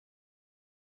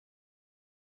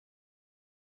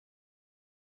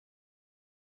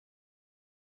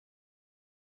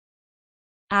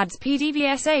Adds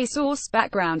PDVSA source.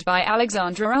 Background by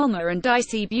Alexandra Ulmer and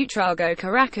Dice Buitrago.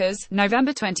 Caracas,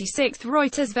 November 26.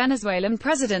 Reuters. Venezuelan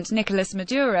President Nicolas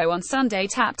Maduro on Sunday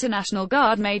tapped a National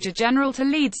Guard Major General to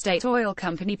lead state oil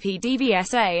company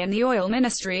PDVSA and the oil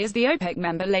ministry as the OPEC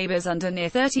member labors under near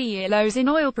 30-year lows in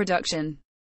oil production.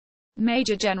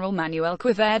 Major General Manuel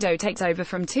Quevedo takes over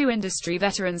from two industry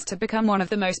veterans to become one of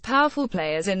the most powerful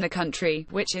players in the country,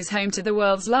 which is home to the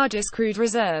world's largest crude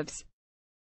reserves.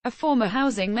 A former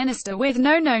housing minister with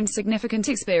no known significant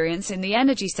experience in the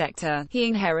energy sector, he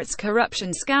inherits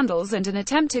corruption scandals and an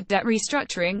attempted debt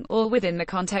restructuring, all within the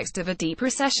context of a deep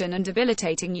recession and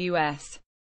debilitating U.S.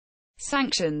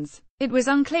 sanctions. It was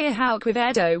unclear how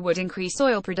Quevedo would increase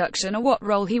oil production or what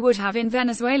role he would have in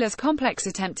Venezuela's complex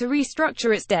attempt to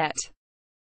restructure its debt.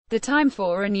 The time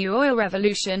for a new oil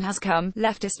revolution has come,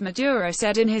 leftist Maduro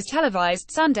said in his televised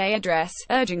Sunday address,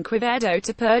 urging Quevedo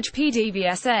to purge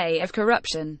PDVSA of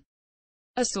corruption.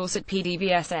 A source at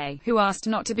PDVSA, who asked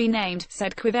not to be named,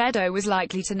 said Quevedo was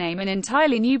likely to name an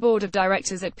entirely new board of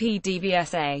directors at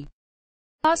PDVSA.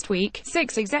 Last week,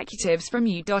 6 executives from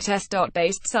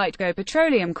U.S.-based Citgo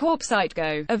Petroleum Corp.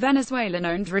 Citgo, a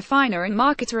Venezuelan-owned refiner and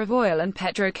marketer of oil and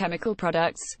petrochemical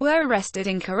products, were arrested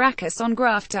in Caracas on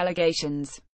graft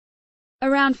allegations.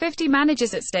 Around 50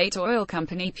 managers at state oil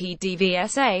company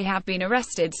PDVSA have been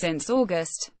arrested since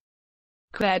August.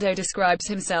 Quevedo describes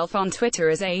himself on Twitter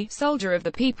as a soldier of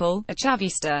the people, a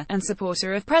Chavista, and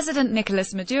supporter of President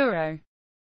Nicolas Maduro.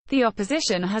 The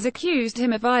opposition has accused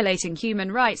him of violating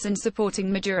human rights and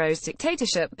supporting Maduro's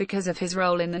dictatorship because of his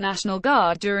role in the National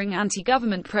Guard during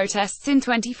anti-government protests in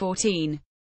 2014.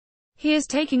 He is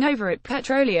taking over at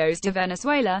Petróleos de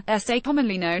Venezuela, SA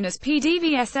commonly known as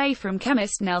PDVSA from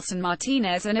chemist Nelson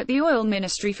Martinez and at the oil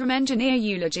ministry from engineer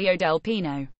Eulogio del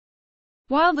Pino.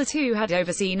 While the two had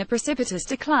overseen a precipitous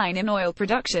decline in oil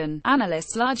production,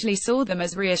 analysts largely saw them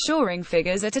as reassuring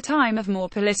figures at a time of more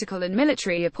political and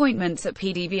military appointments at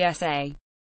PDVSA.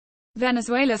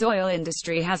 Venezuela's oil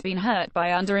industry has been hurt by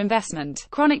underinvestment,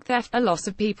 chronic theft, a loss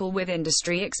of people with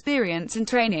industry experience and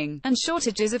training, and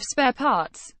shortages of spare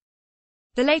parts.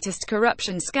 The latest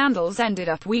corruption scandals ended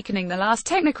up weakening the last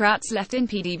technocrats left in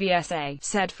PDVSA,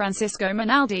 said Francisco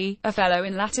Minaldi, a fellow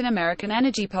in Latin American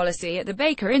energy policy at the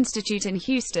Baker Institute in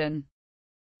Houston.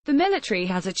 The military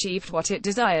has achieved what it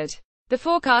desired. The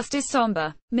forecast is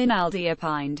somber, Minaldi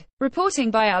opined. Reporting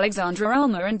by Alexandra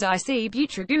Ulmer and Dice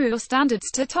Buitrago.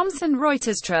 Standards to Thomson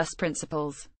Reuters. Trust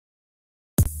principles.